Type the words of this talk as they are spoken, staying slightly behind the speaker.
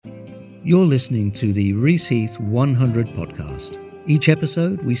You're listening to the Reaseheath 100 podcast. Each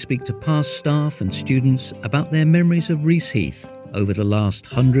episode, we speak to past staff and students about their memories of Reaseheath over the last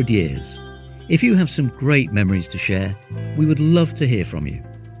 100 years. If you have some great memories to share, we would love to hear from you.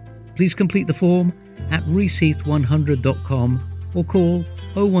 Please complete the form at reaseheath100.com or call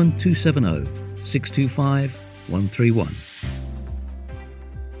 01270 625 131.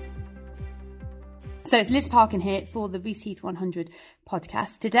 So it's Liz Parkin here for the Reaseheath 100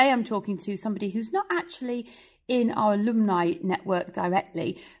 podcast. Today I'm talking to somebody who's not actually in our alumni network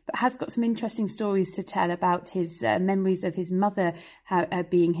directly, but has got some interesting stories to tell about his memories of his mother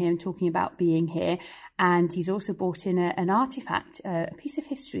being here and talking about being here. And he's also brought in an artefact, a piece of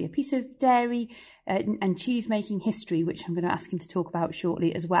history, a piece of dairy and cheese making history, which I'm going to ask him to talk about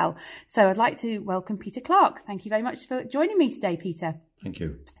shortly as well. So I'd like to welcome Peter Clark. Thank you very much for joining me today, Peter. Thank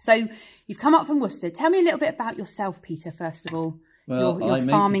you. So you've come up from Worcester. Tell me a little bit about yourself, Peter, first of all. Well, your I'm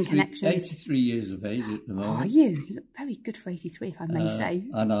farming 83, connections. 83 years of age at the moment. Are you? You look very good for 83, if I may say.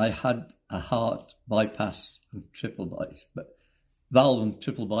 And I had a heart bypass and valve and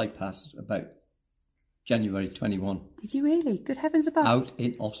triple bypass about January 21. Did you really? Good heavens above. Out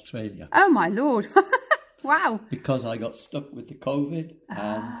in Australia. Oh, my Lord. Wow. Because I got stuck with the COVID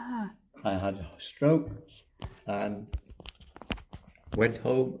and I had a stroke and went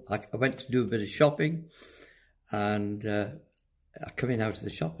home. I went to do a bit of shopping and I come in out of the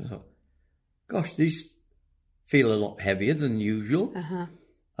shop and thought, gosh, these feel a lot heavier than usual.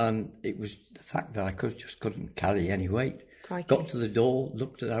 And it was the fact that I just couldn't carry any weight. Crikey. Got to the door,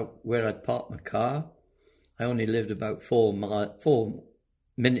 looked out where I'd parked my car. I only lived about 4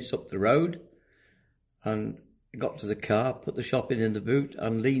 minutes up the road and got to the car, put the shopping in the boot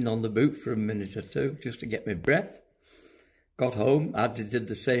and leaned on the boot for a minute or two just to get my breath. Got home, did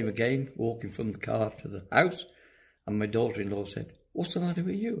the same again, walking from the car to the house. And my daughter-in-law said, what's the matter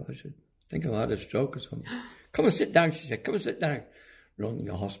with you? I said, I think I had a stroke or something. Come and sit down, she said, come and sit down. Rung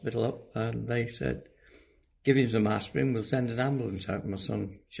the hospital up and they said, give him some aspirin, we'll send an ambulance out. My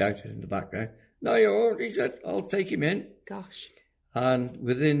son shouted in the background, no, you won't. He said, I'll take him in. Gosh. And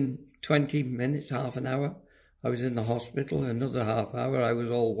within 20 minutes, half an hour, I was in the hospital. Another half hour, I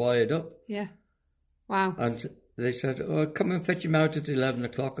was all wired up. Yeah. Wow. And they said, oh, come and fetch him out at 11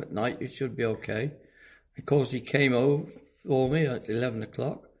 o'clock at night. It should be okay. Of course, he came over for me at 11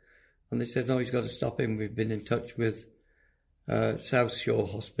 o'clock. And they said, no, he's got to stop him. We've been in touch with South Shore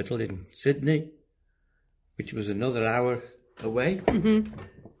Hospital in Sydney, which was another hour away. Mm-hmm.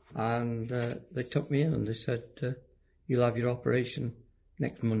 And they took me in and they said, you'll have your operation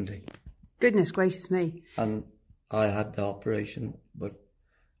next Monday. Goodness gracious me. And I had the operation, but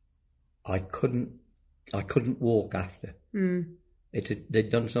I couldn't walk after. They'd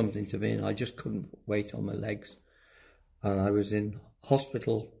done something to me and I just couldn't put weight on my legs. And I was in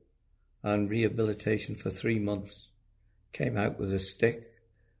hospital and rehabilitation for 3 months. Came out with a stick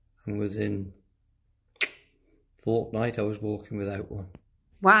and within fortnight I was walking without one.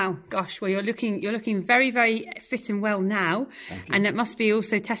 Wow, gosh, well you're looking very, very fit and well now, and that must be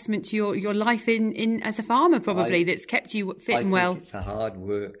also testament to your life in as a farmer probably that's kept you fit and well. I think it's a hard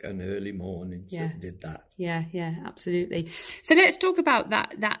work and early mornings that did that. Yeah, absolutely. So let's talk about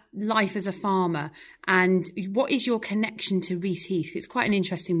that life as a farmer and what is your connection to Reaseheath? It's quite an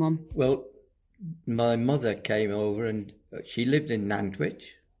interesting one. Well, my mother came over and she lived in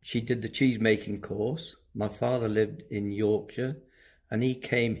Nantwich. She did the cheese making course. My father lived in Yorkshire. And he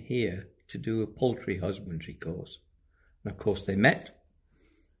came here to do a poultry husbandry course. And of course they met.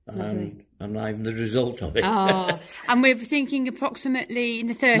 And I'm the result of it. Oh, and we're thinking approximately in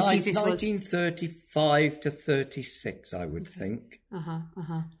the 30s this was? 1935 to 36, I would think.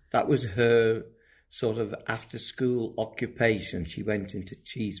 That was her sort of after-school occupation. She went into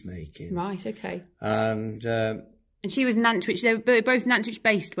cheese making. Right, okay. And she was Nantwich. They were both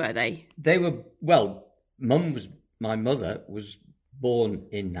Nantwich-based, were they? They were, my mother was born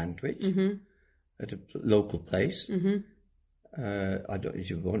in Nantwich at a local place. I don't know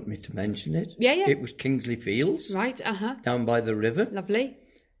if you want me to mention it. Yeah. It was Kingsley Fields. Right, down by the river. Lovely.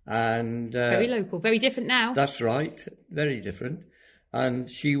 And very local, very different now. That's right, very different.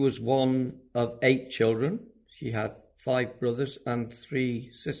 And she was one of 8 children. She had 5 brothers and 3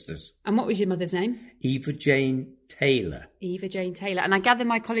 sisters. And what was your mother's name? Eva Jane Taylor. Eva Jane Taylor. And I gather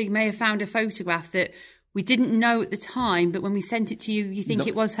my colleague may have found a photograph that we didn't know at the time, but when we sent it to you, you think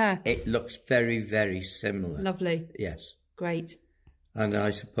it was her? It looks very, very similar. Lovely. Yes. Great. And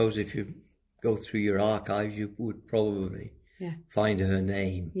I suppose if you go through your archives, you would probably find her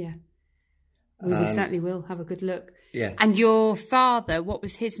name. Yeah. We certainly will have a good look. Yeah. And your father, what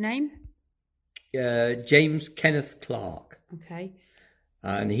was his name? James Kenneth Clark. Okay.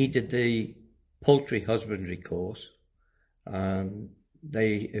 And he did the poultry husbandry course. And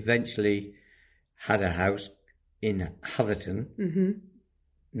they eventually had a house in Hatherton,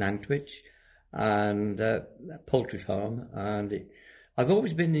 Nantwich, and a poultry farm. And I've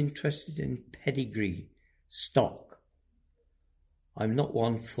always been interested in pedigree stock. I'm not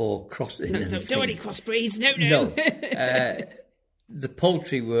one for crossing. No, don't do any crossbreeds. No. The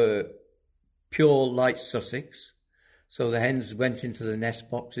poultry were pure light Sussex. So the hens went into the nest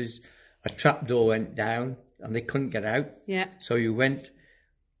boxes, a trapdoor went down, and they couldn't get out. Yeah. So you went,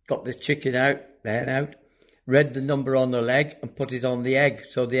 got the chicken out, the hen out, read the number on the leg and put it on the egg.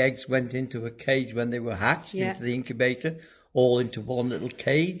 So the eggs went into a cage when they were hatched, into the incubator, all into one little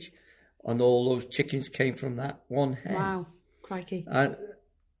cage. And all those chickens came from that one hen. Wow, crikey. And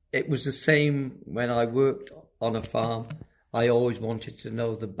it was the same when I worked on a farm. I always wanted to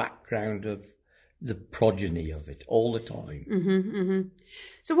know the background of the progeny of it all the time.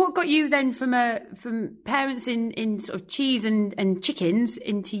 So what got you then from parents in sort of cheese and chickens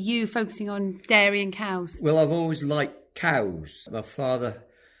into you focusing on dairy and cows? Well, I've always liked cows. My father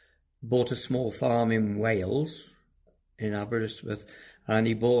bought a small farm in Wales, in Aberystwyth, and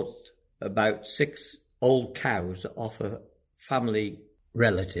he bought about 6 old cows off of family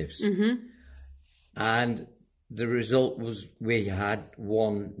relatives. And the result was we had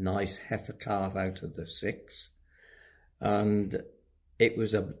one nice heifer calf out of the 6. And it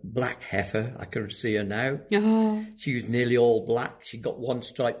was a black heifer. I can see her now. Oh. She was nearly all black. She got one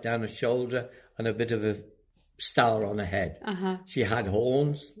stripe down her shoulder and a bit of a star on her head. She had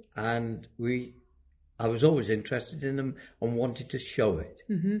horns, and I was always interested in them and wanted to show it.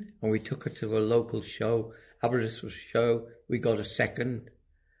 And we took her to a local show, Aberystwyth show. We got a second,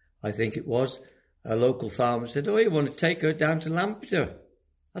 I think it was. A local farmer said, "Oh, you want to take her down to Lampeter?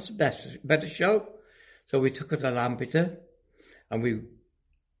 That's a better show." So we took her to Lampeter, and we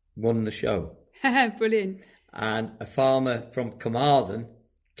won the show. Brilliant. And a farmer from Carmarthen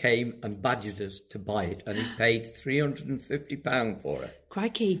came and badgered us to buy it, and he paid £350 for it.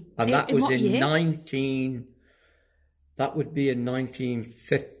 Crikey. And that was in year?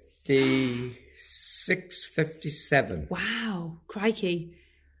 1956, 57. Wow, crikey.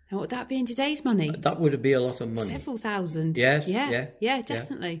 And what would that be in today's money? That would be a lot of money. Several thousand. Yes, yeah,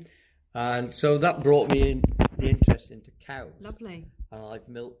 definitely. Yeah. And so that brought me in the interest into cows. Lovely. And I've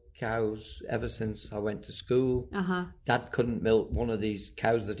milked cows ever since I went to school. Dad couldn't milk one of these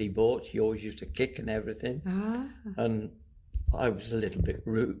cows that he bought. She always used to kick and everything. And I was a little bit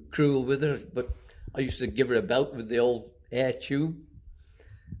cruel with her, but I used to give her a belt with the old air tube.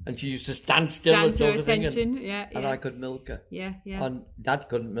 And she used to stand still and sort of thing. And I could milk her. Yeah. And Dad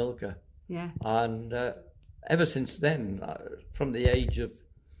couldn't milk her. Yeah. And ever since then, from the age of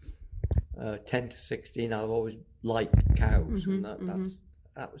 10 to 16, I've always liked cows. And that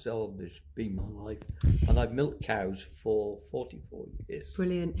was always been my life. And I've milked cows for 44 years.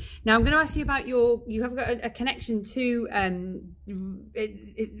 Brilliant. Now I'm going to ask you about you have got a connection to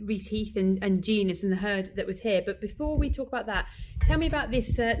Reaseheath and Genus and the herd that was here. But before we talk about that, tell me about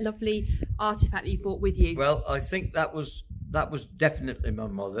this lovely artefact that you brought with you. Well, I think that was definitely my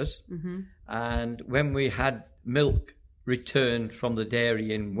mother's. And when we had milk returned from the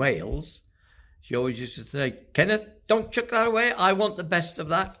dairy in Wales, she always used to say, "Kenneth, don't chuck that away. I want the best of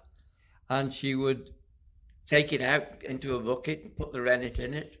that." And she would take it out into a bucket and put the rennet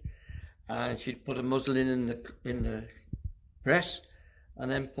in it. And she'd put a muslin in the press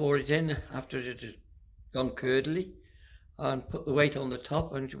and then pour it in after it had gone curdly and put the weight on the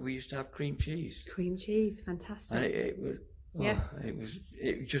top, and we used to have cream cheese. Cream cheese, fantastic. And it was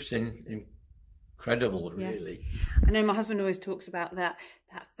just incredible, really. I know my husband always talks about that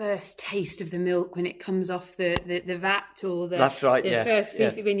first taste of the milk when it comes off the vat, or that's right, the first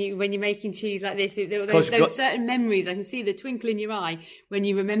piece when you're making cheese like this. Those certain memories. I can see the twinkle in your eye when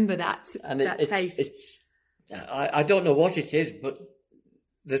you remember that taste. I don't know what it is, but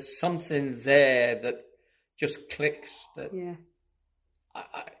there's something there that just clicks.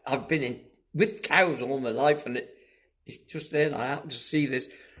 I've been in with cows all my life, and it's just there. And I happen to see this.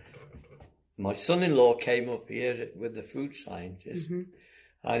 My son-in-law came up here with the food scientist,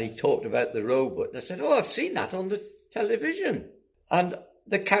 and he talked about the robot. And I said, "Oh, I've seen that on the television." And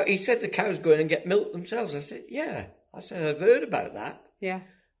the cow, he said the cows go in and get milk themselves. I said, "Yeah." I said, "I've heard about that." Yeah.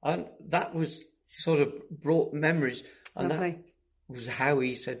 And that was sort of brought memories. And Lovely. That was how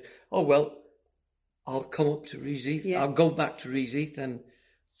he said, "Oh, well, I'll come up to Reaseheath. Yeah. I'll go back to Reaseheath and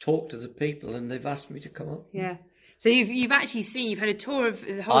talk to the people." And they've asked me to come up. Yeah. So you've actually seen, you've had a tour of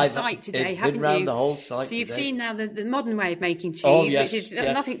the whole site today, haven't you? Been round the whole site. So you've seen now the modern way of making cheese, which is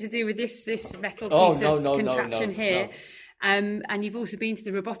nothing to do with this metal piece of contraption here. No. And you've also been to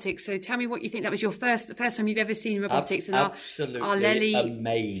the robotics. So tell me what you think. That was your first time you've ever seen robotics. Absolutely our Lely...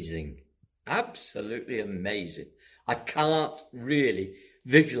 amazing. Absolutely amazing. I can't really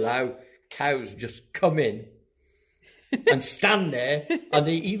visualize how cows just come in and stand there, and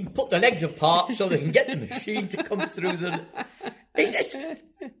they even put their legs apart so they can get the machine to come through the... It's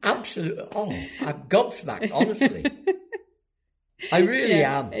absolutely... Oh, I'm gobsmacked, honestly. I really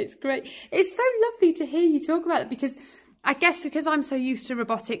am. It's great. It's so lovely to hear you talk about it, because I guess because I'm so used to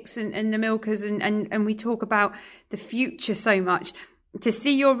robotics and the milkers and we talk about the future so much, to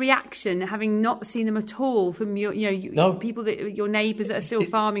see your reaction, having not seen them at all from your, people that your neighbours that are still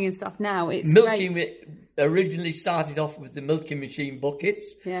farming and stuff now. It's milking. Great. Originally started off with the milking machine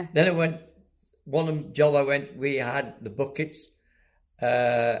buckets. Yeah. Then I went, we had the buckets.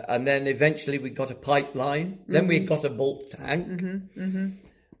 And then eventually we got a pipeline. Mm-hmm. Then we got a bulk tank. Mm-hmm. Mm-hmm.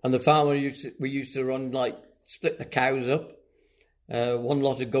 And the farmer we used to run, split the cows up. One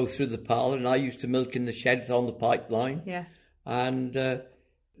lot would go through the parlour, and I used to milk in the sheds on the pipeline. Yeah. And the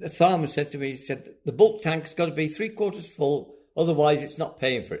farmer said to me, the bulk tank's got to be 3/4 full, otherwise it's not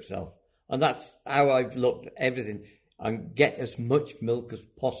paying for itself. And that's how I've looked at everything, and get as much milk as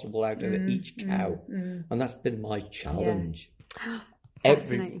possible out of each cow. And that's been my challenge. Yeah.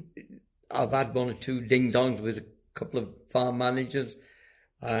 I've had one or two ding-dongs with a couple of farm managers,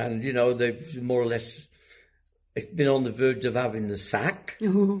 and, they've more or less... It's been on the verge of having the sack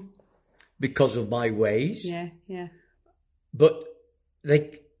because of my ways. Yeah, yeah. But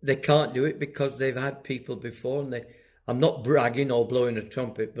they can't do it because they've had people before, and I'm not bragging or blowing a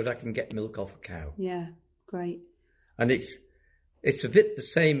trumpet, but I can get milk off a cow. Yeah, great. And it's a bit the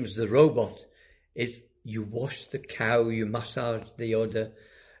same as the robot. You wash the cow, you massage the udder,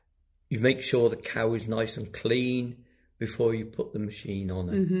 you make sure the cow is nice and clean before you put the machine on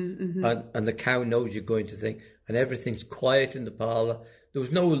it. Mm-hmm, mm-hmm. And the cow knows you're going to think, and everything's quiet in the parlour. There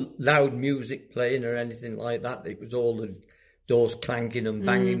was no loud music playing or anything like that. It was all the doors clanking and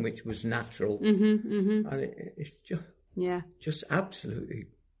banging, which was natural. Mm-hmm, mm-hmm. And it's just absolutely...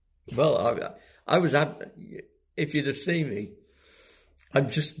 Well, I was... If you'd have seen me, I'm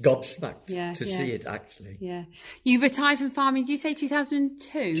just gobsmacked to see it, actually. Yeah. You retired from farming, did you say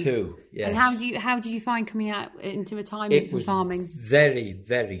 2002? 2, yes. And how did you find coming out into retirement from farming? Very,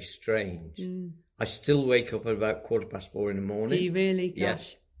 very strange. I still wake up at about 4:15 in the morning. Do you really? Gosh.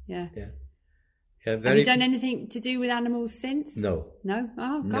 Yes. Yeah. Yeah. Have you done anything to do with animals since? No. No?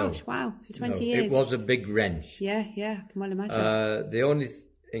 Oh, gosh, wow. So 20 years. It was a big wrench. Yeah, I can well imagine. The only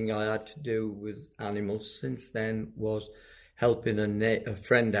thing I had to do with animals since then was helping a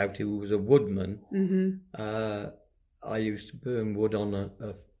friend out who was a woodman. Mm-hmm. I used to burn wood on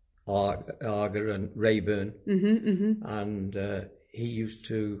a Arger and Rayburn, and he used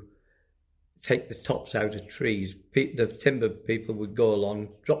to take the tops out of trees. The timber people would go along,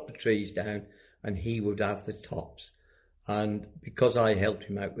 drop the trees down, and he would have the tops. And because I helped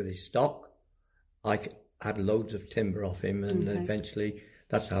him out with his stock, I had loads of timber off him, and eventually...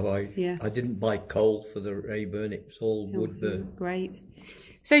 That's how I didn't buy coal for the Rayburn. It was all wood burn. Great.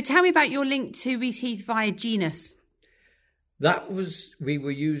 So tell me about your link to Reaseheath via Genus. We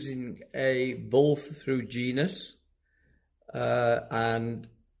were using a bull through Genus, and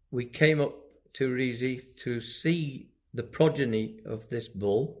we came up to Reaseheath to see the progeny of this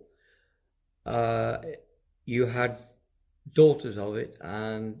bull. You had daughters of it,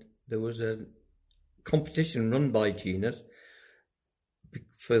 and there was a competition run by Genus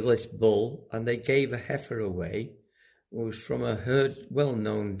for this bull, and they gave a heifer away. It was from a herd well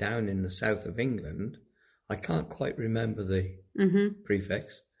known down in the south of England. I can't quite remember the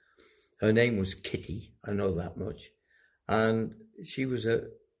prefix. Her name was Kitty, I know that much. And she was an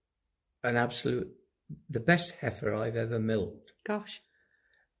absolute, the best heifer I've ever milked. Gosh.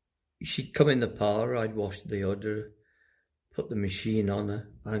 She'd come in the parlour, I'd wash the udder, put the machine on her,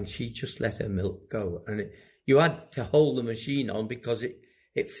 and she just let her milk go. And you had to hold the machine on because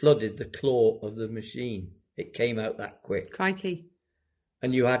it flooded the claw of the machine. It came out that quick. Crikey.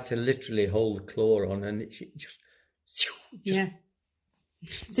 And you had to literally hold the claw on, and it just... Yeah.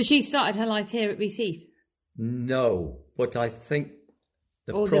 So she started her life here at Reaseheath? No, but I think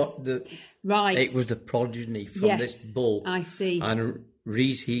it was the progeny from this bull. I see. And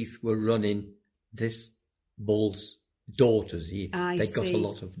Reaseheath were running this bull's daughters. They got a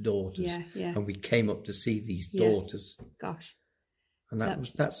lot of daughters. Yeah. And we came up to see these daughters. Gosh. And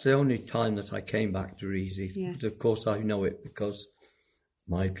that's the only time that I came back to Reaseheath. Yeah. But of course I know it because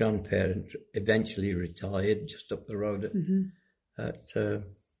my grandparents eventually retired just up the road at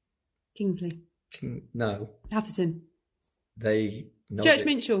Kingsley. Atherton. Church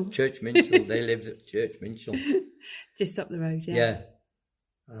Minchell. Church Minchell. They lived at Church Minchell. Just up the road, yeah. Yeah.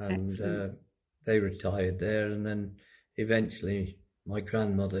 And they retired there, and then eventually my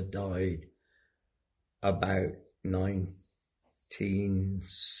grandmother died about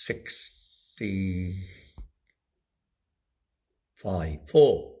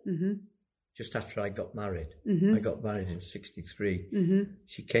 1964, just after I got married. I got married in 63.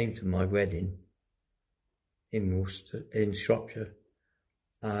 She came to my wedding in Worcester, in Shropshire,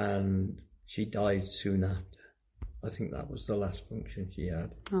 and she died soon after. I think that was the last function she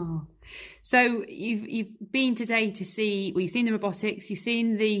had. Oh, so you've been today to see, well, you've seen the robotics, you've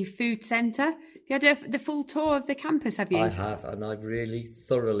seen the food centre. You had the full tour of the campus, have you? I have, and I've really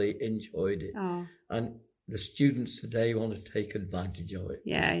thoroughly enjoyed it. Oh. And the students today want to take advantage of it.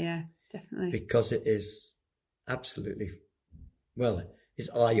 Yeah, definitely. Because it is absolutely, well,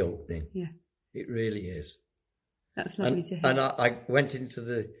 it's eye-opening. Yeah. It really is. That's lovely to hear. And I went into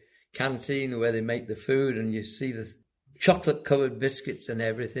the canteen where they make the food, and you see the chocolate-covered biscuits and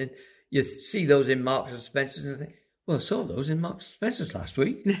everything. You see those in Marks and Spencer's and think, well, I saw those in Marks and Spencer's last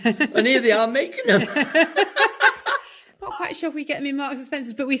week. And here they are making them. Not quite sure if we get them in Marks and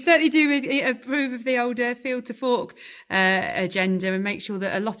Spencer's, but we certainly do approve of the old field to fork agenda, and make sure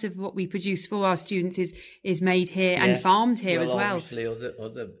that a lot of what we produce for our students is made here and farmed here as well. Obviously,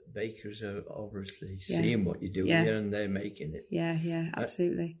 other bakers are obviously seeing what you do here, and they're making it. Yeah,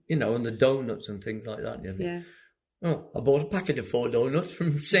 absolutely. And the donuts and things like that. You think, oh, I bought a packet of 4 donuts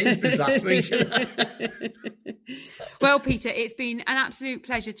from Sainsbury's last week. Well, Peter, it's been an absolute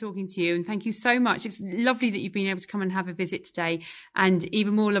pleasure talking to you, and thank you so much. It's lovely that you've been able to come and have a visit today, and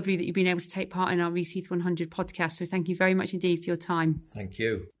even more lovely that you've been able to take part in our Reaseheath 100 podcast. So thank you very much indeed for your time. Thank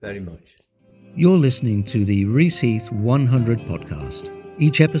you very much. You're listening to the Reaseheath 100 podcast.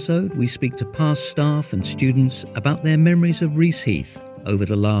 Each episode, we speak to past staff and students about their memories of Reaseheath over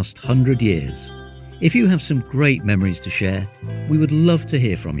the last 100 years. If you have some great memories to share, we would love to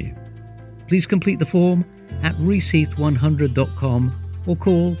hear from you. Please complete the form at reaseheath100.com or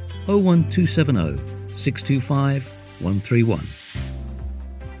call 01270 625 131.